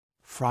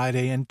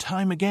Friday and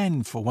time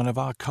again for one of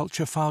our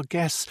Culture File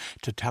guests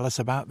to tell us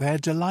about their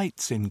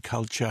delights in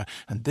culture,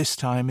 and this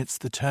time it's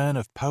the turn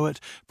of poet,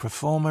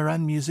 performer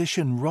and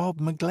musician Rob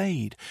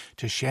McGlade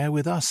to share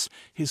with us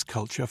his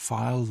Culture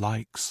File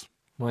likes.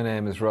 My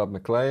name is Rob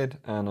McGlade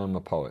and I'm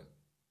a poet.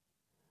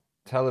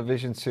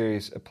 Television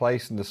series A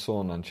Place in the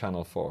Sun on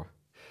Channel 4.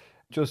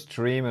 Just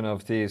dreaming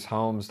of these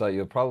homes that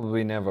you'll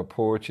probably never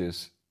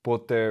purchase,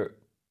 but they're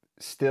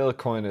still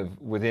kind of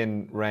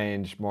within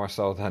range, more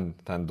so than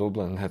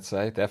Dublin, let's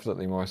say,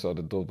 definitely more so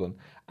than Dublin.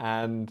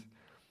 And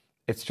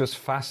it's just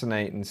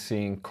fascinating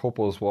seeing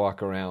couples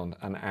walk around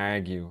and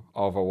argue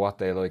over what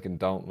they like and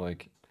don't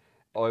like.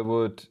 I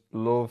would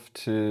love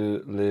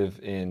to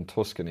live in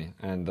Tuscany,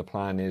 and the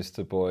plan is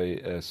to buy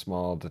a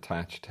small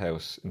detached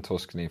house in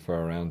Tuscany for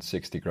around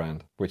 60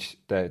 grand, which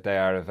they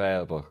are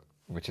available,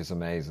 which is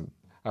amazing.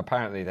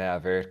 Apparently they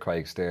have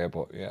earthquakes there,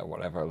 but yeah,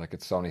 whatever, like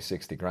it's only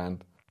 60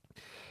 grand.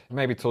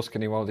 Maybe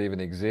Tuscany won't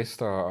even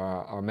exist,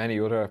 or many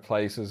other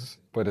places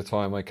by the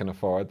time I can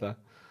afford that.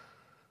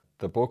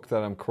 The book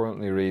that I'm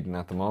currently reading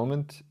at the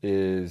moment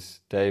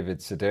is David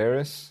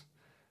Sedaris,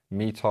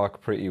 Me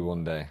Talk Pretty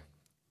One Day.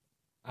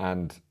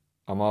 And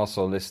I'm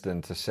also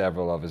listening to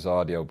several of his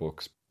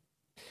audiobooks.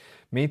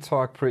 Me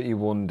Talk Pretty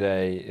One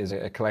Day is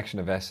a collection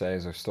of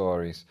essays or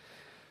stories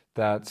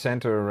that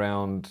centre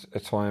around a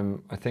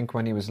time, I think,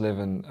 when he was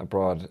living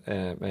abroad,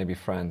 maybe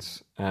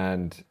France,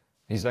 and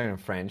he's learning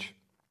French.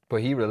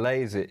 But he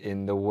relays it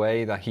in the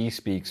way that he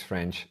speaks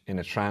French in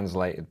a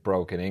translated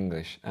broken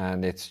English,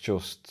 and it's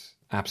just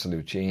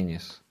absolute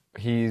genius.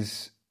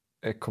 He's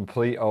a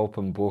complete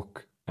open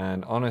book,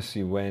 and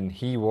honestly, when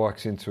he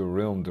walks into a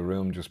room, the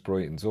room just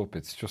brightens up.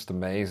 It's just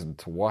amazing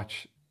to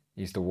watch.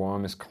 He's the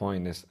warmest,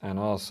 kindest, and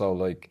also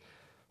like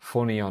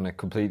funny on a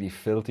completely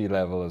filthy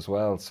level as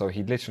well. So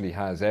he literally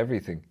has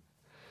everything.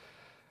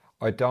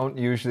 I don't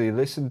usually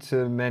listen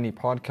to many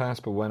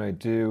podcasts, but when I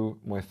do,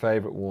 my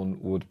favourite one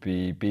would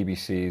be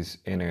BBC's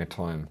Inner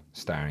Time,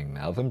 starring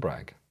Melvyn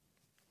Bragg.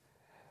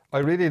 I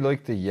really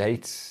liked the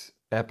Yeats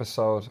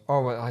episode.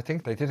 Oh, well, I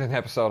think they did an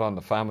episode on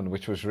the famine,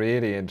 which was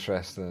really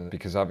interesting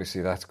because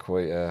obviously that's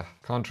quite a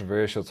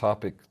controversial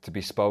topic to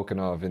be spoken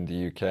of in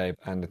the UK,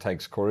 and it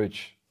takes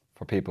courage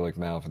for people like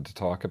Melvyn to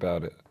talk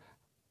about it.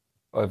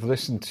 I've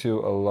listened to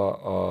a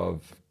lot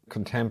of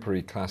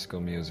contemporary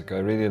classical music. I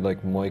really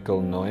like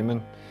Michael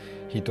Nyman.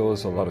 He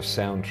does a lot of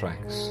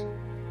soundtracks.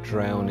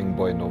 Drowning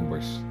by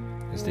Numbers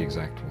is the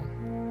exact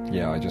one.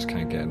 Yeah, I just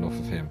can't get enough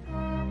of him.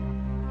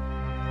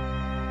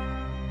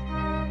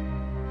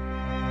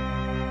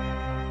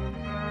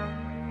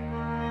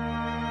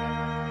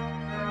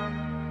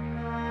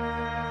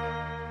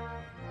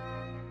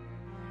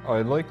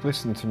 I like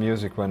listening to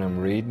music when I'm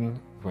reading,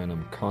 when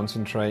I'm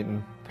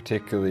concentrating,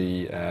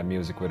 particularly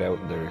music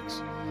without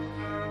lyrics.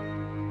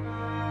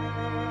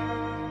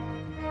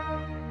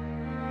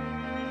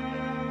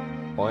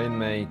 I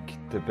make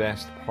the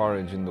best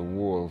porridge in the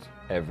world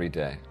every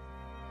day.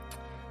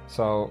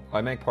 So I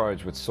make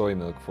porridge with soy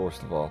milk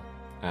first of all,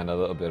 and a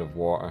little bit of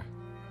water.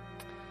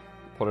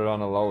 Put it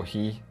on a low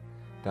heat,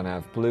 then I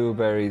have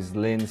blueberries,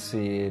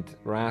 linseed,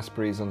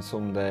 raspberries on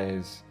some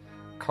days,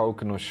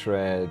 coconut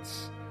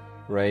shreds,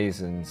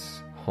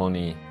 raisins,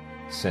 honey,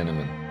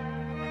 cinnamon.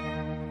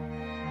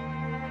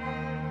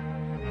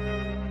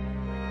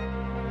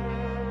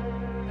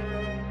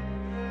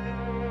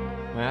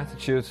 My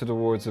attitude to the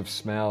words of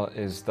smell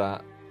is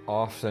that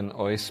often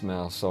I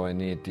smell, so I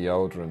need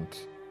deodorant,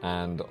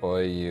 and I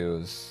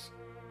use,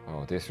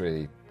 this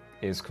really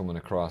is coming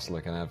across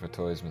like an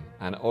advertisement,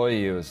 and I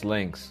use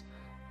Lynx.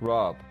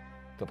 Rob,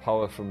 the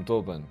poet from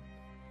Dublin.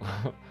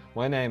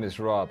 My name is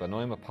Rob and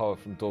I'm a poet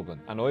from Dublin,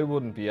 and I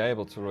wouldn't be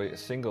able to write a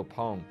single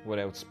poem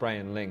without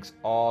spraying Lynx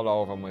all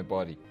over my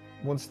body.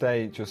 Once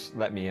they just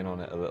let me in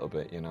on it a little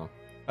bit, you know.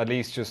 At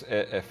least just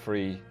a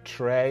free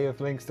tray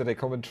of Lynx. Do they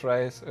come in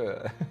trays?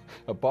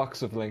 A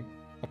box of Lynx.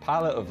 A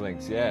pallet of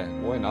Lynx, yeah,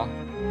 why not?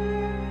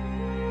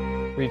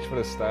 Reach for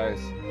the stars.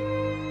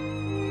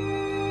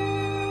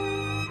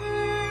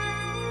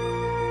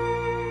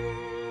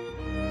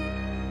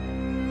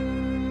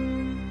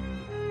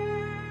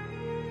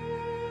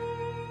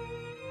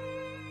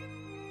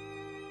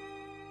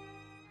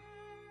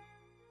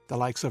 The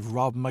likes of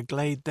Rob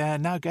McGlade there,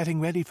 now getting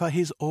ready for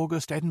his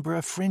August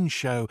Edinburgh Fringe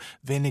show,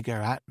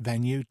 Vinegar, at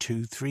venue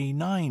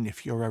 239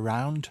 if you're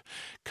around.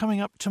 Coming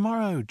up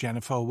tomorrow,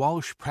 Jennifer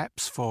Walsh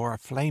preps for a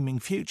flaming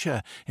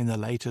future in the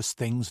latest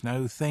Things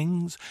Know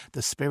Things.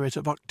 The spirit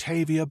of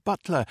Octavia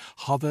Butler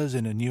hovers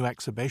in a new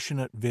exhibition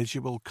at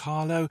Visual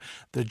Carlo,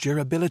 the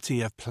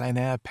durability of plein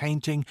air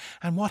painting,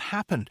 and what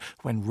happened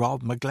when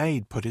Rob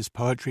McGlade put his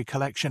poetry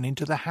collection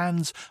into the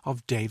hands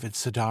of David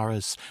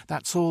Sedaris.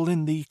 That's all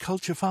in the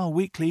Culture File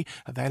Weekly,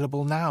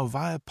 available now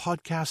via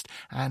podcast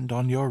and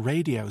on your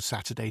radio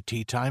Saturday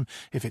tea time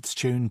if it's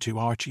tuned to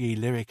RTE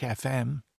Lyric FM.